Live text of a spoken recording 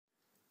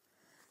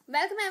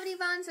Welcome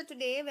everyone. So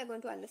today we're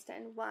going to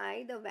understand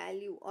why the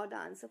value or the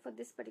answer for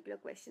this particular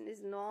question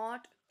is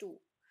not 2.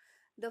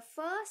 The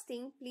first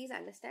thing, please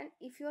understand,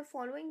 if you are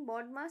following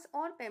BODMAS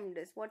or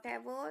PEMDAS,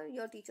 whatever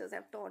your teachers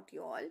have taught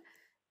you all,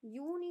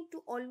 you need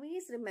to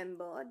always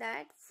remember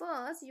that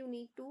first you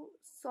need to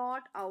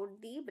sort out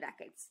the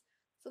brackets.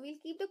 So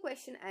we'll keep the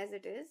question as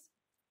it is.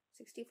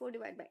 64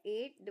 divided by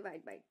 8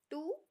 divided by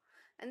 2,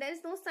 and there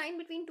is no sign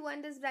between 2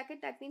 and this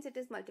bracket. That means it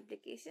is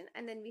multiplication,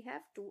 and then we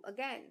have 2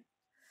 again.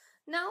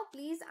 Now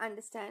please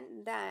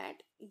understand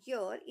that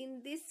here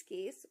in this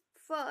case,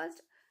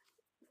 first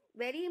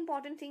very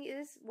important thing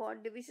is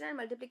what division and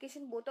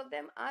multiplication, both of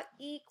them are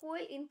equal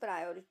in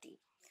priority.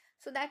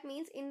 So that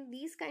means in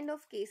these kind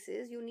of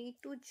cases you need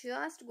to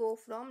just go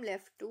from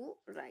left to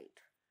right.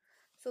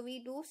 So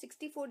we do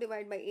 64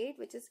 divided by 8,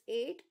 which is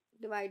 8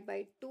 divided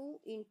by 2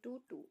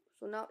 into 2.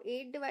 So now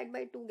 8 divided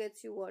by 2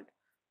 gets you what?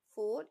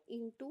 4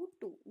 into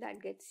 2,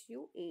 that gets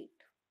you 8.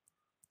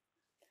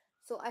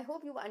 So I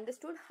hope you've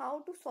understood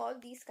how to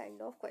solve these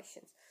kind of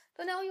questions.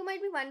 So now you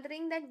might be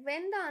wondering that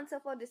when the answer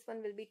for this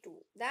one will be 2.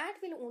 That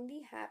will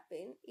only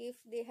happen if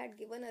they had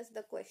given us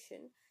the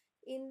question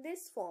in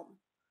this form.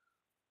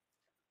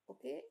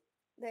 Okay,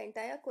 the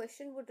entire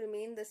question would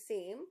remain the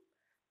same,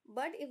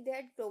 but if they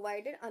had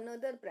provided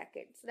another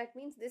bracket, so that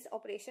means this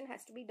operation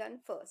has to be done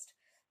first.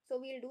 So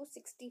we'll do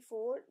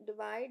 64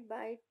 divide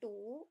by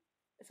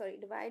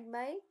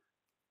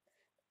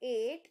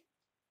 8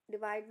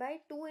 divide by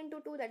 2 into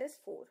 2, that is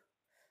 4.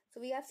 So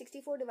we have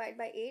 64 divided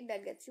by 8,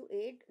 that gets you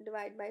 8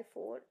 divided by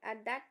 4.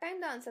 At that time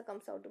the answer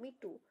comes out to be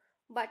 2.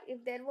 But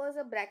if there was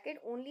a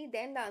bracket, only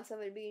then the answer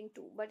will be in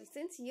 2. But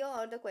since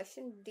here the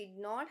question did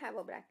not have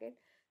a bracket,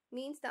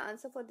 means the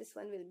answer for this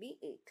one will be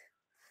 8.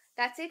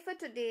 That's it for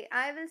today.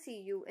 I will see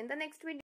you in the next video.